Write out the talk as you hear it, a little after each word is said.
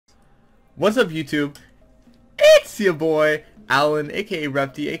What's up, YouTube? It's your boy Alan, aka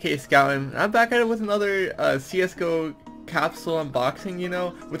Repty, aka Scoutin. I'm back at it with another CSGO capsule unboxing, you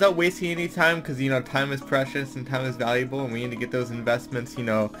know, without wasting any time, because, you know, time is precious and time is valuable, and we need to get those investments, you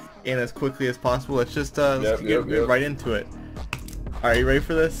know, in as quickly as possible. Let's just let's get right into it. Alright, you ready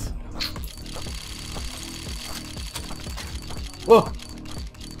for this? Whoa!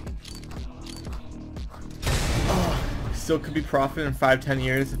 Still could be profit in 5-10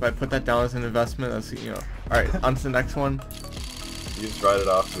 years if I put that down as an investment. That's, you know. Alright, on to the next one. You just write it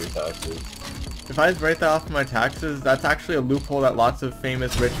off to your taxes. If I just write that off my taxes, that's actually a loophole that lots of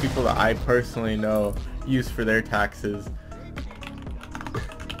famous rich people that I personally know use for their taxes.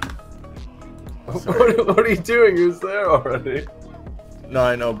 What are you doing? It was there already. No,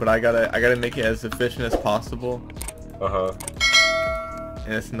 I know, but I gotta make it as efficient as possible.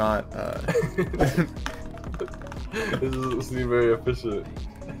 And it's not This doesn't seem very efficient.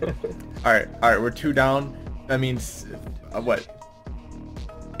 Alright, we're 2 down. That means what?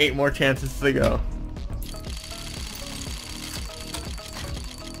 8 more chances to go.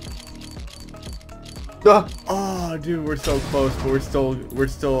 Oh, dude, we're so close, but we're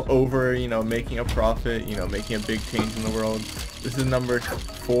still over, you know, making a profit, you know, making a big change in the world. This is number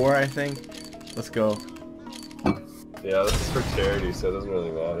 4, I think. Let's go. Yeah, this is for charity, so it doesn't really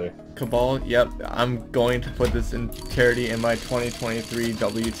matter. Cabal, yep, I'm going to put this in charity in my 2023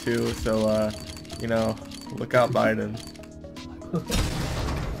 W2, so, you know, look out, Biden.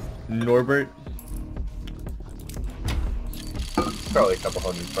 Norbert. Probably a couple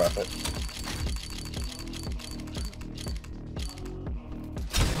hundred profit.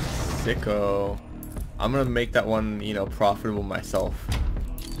 Sicko. I'm gonna make that one, you know, profitable myself.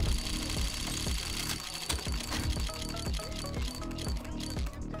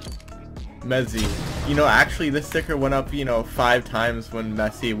 Messi. You know, actually, this sticker went up, you know, 5 times when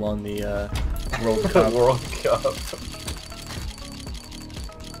Messi won the World Cup. World Cup.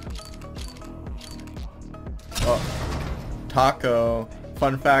 Oh, Taco.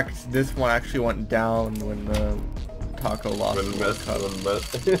 Fun fact: this one actually went down when Taco lost the World Cup.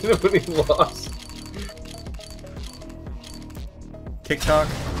 When he lost. TikTok.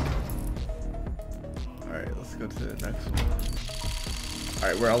 All right, let's go to the next one.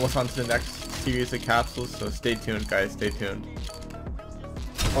 Alright, we're almost on to the next series of capsules, so stay tuned, guys, stay tuned.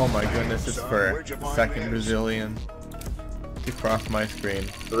 Oh my goodness, it's for second Brazilian. Get across my screen.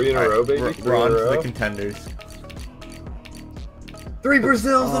 3 in a row, baby? We're on to the contenders. 3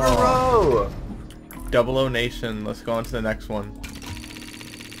 Brazils in a row! Double O Nation, let's go on to the next one.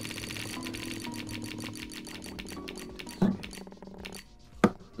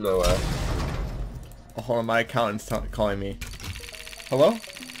 No way. Oh, hold on, my accountant's calling me. Hello?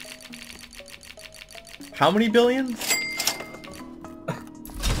 How many billions?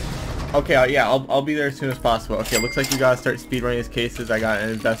 Okay, yeah, I'll be there as soon as possible. Okay, looks like we gotta start speedrunning these cases. I got an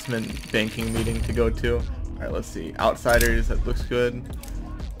investment banking meeting to go to. Alright, let's see. Outsiders, that looks good.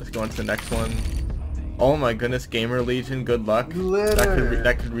 Let's go on to the next one. Oh my goodness, Gamer Legion, good luck.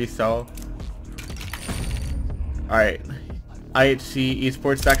 That could resell. Alright. IHC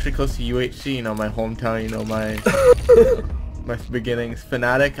Esports is actually close to UHC, you know, my hometown, you know, my beginnings.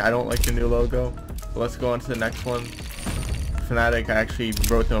 Fnatic, I don't like the new logo. But let's go on to the next one. Fnatic, I actually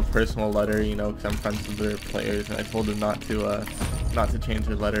wrote them a personal letter, you know, because I'm friends with their players, and I told them not to change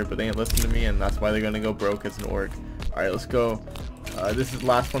their letter, but they didn't listen to me, and that's why they're gonna go broke as an org. Alright, let's go. This is the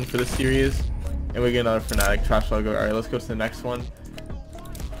last one for this series, and we get another Fnatic trash logo. Alright, let's go to the next one.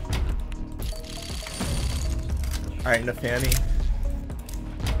 Alright, Nafani.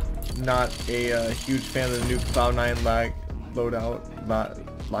 Not a huge fan of the new Cloud9 lag loadout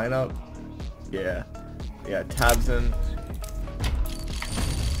lineup. Yeah, Tabson.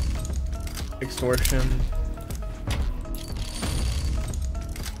 Extortion.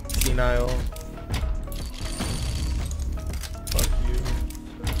 Senile. Fuck you.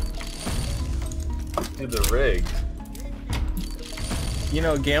 Dude, they're rigged. You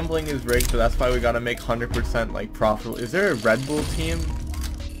know, gambling is rigged, so that's why we gotta make 100% like profitable. Is there a Red Bull team?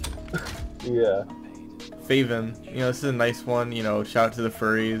 Yeah. Faven, you know, this is a nice one, you know, shout out to the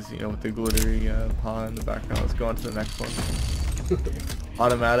furries, you know, with the glittery paw in the background. Let's go on to the next one.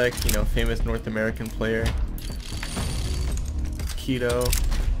 Automatic, you know, famous North American player. Keto,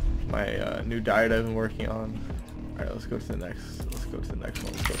 my new diet I've been working on. Alright, let's go to the next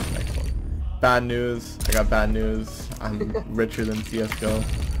one. Bad news, I got bad news. I'm richer than CSGO.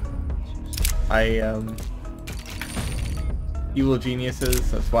 I am evil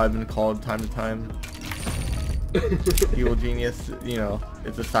geniuses, that's why I've been called time to time. Evil genius, you know,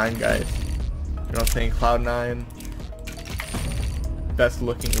 it's a sign, guys. You know what I'm saying? Cloud9. best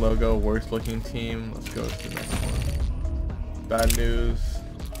looking logo, worst looking team. Let's go to the next one. Bad news.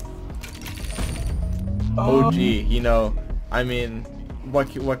 OG, you know, I mean,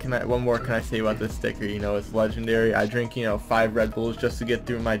 what more can I say about this sticker? You know, it's legendary. I drink, you know, 5 Red Bulls just to get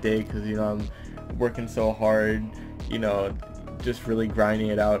through my day, because, you know, I'm working so hard, you know, just really grinding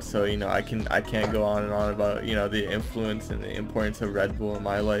it out. So, you know, I can't go on and on about, you know, the influence and the importance of Red Bull in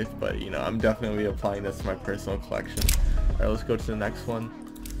my life, but, you know, I'm definitely applying this to my personal collection. Alright, let's go to the next one.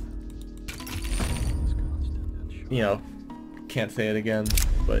 You know, can't say it again,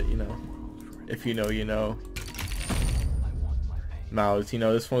 but, you know, if you know, you know. Mouse, you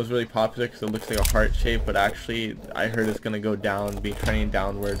know, this one was really popular because it looks like a heart shape, but actually I heard it's gonna go down, be trending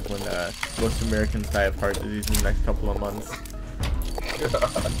downwards when most Americans die of heart disease in the next couple of months.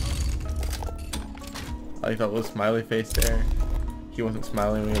 I like that little smiley face there. He wasn't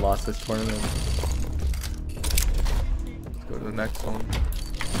smiling when he lost this tournament. Let's go to the next one.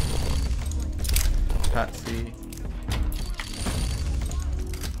 Patsy.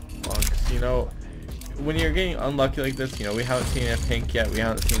 You know, when you're getting unlucky like this, you know, we haven't seen a pink yet, we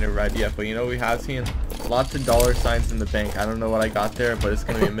haven't seen a red yet, but you know, we have seen lots of dollar signs in the bank. I don't know what I got there, but it's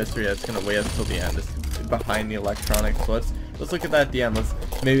gonna be a mystery that's gonna wait us till the end. It's behind the electronics. So let's look at that at the end.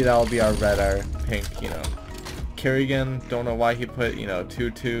 Maybe that'll be our red, our pink, you know. Kerrigan, don't know why he put, you know,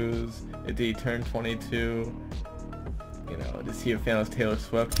 2 2s. Did he turn 22? You know, is he a fan of Taylor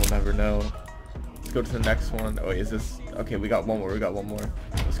Swift? We'll never know. Let's go to the next one. Oh wait, is this okay? We got one more.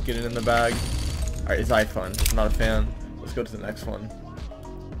 Let's get it in the bag. Alright, it's iPhone. Not a fan. Let's go to the next one.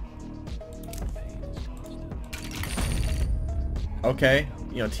 Okay,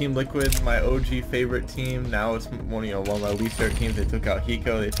 you know, Team Liquid, my OG favorite team. Now it's one of my least favorite teams. They took out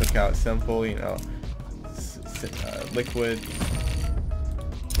Hiko. They took out Simple. You know, Liquid,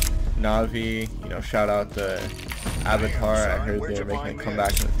 Navi. You know, shout out the Avatar. I heard they're making a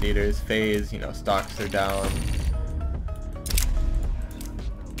comeback in the theaters. FaZe, you know, stocks are down.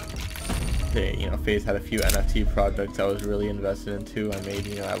 You know, FaZe had a few NFT projects I was really invested in too. I made,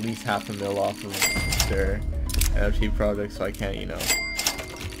 you know, at least $500,000 off of their NFT projects, so I can't, you know,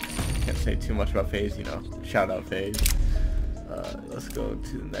 can't say too much about FaZe, you know. Shout out FaZe. Let's go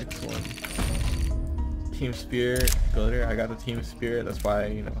to the next one. Team Spirit, Glitter. I got the Team Spirit, that's why,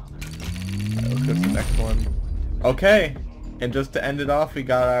 you know. Alright, let's go to the next one. Okay, and just to end it off, we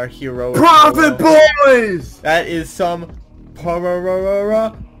got our hero. Profit Boys! That is some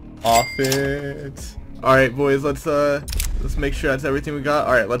off it. All right, boys. Let's make sure that's everything we got.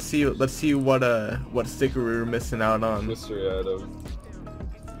 All right, let's see what sticker we were missing out on. Mystery item.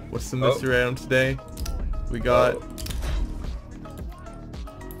 What's the mystery item today? We got.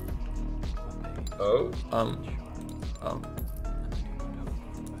 Oh.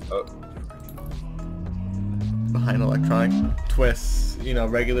 Behind electronic twists. You know,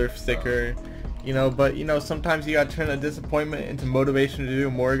 regular sticker. You know, but you know, sometimes you gotta turn a disappointment into motivation to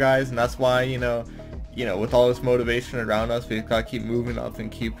do more, guys, and that's why, you know, with all this motivation around us, we've gotta keep moving up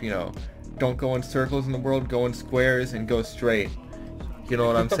and keep, you know, don't go in circles in the world, go in squares and go straight. You know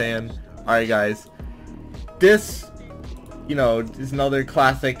what I'm saying? Alright, guys. This, you know, is another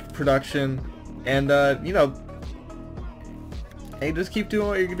classic production, and you know, hey, just keep doing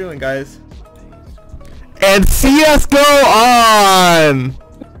what you're doing, guys. And CSGO on!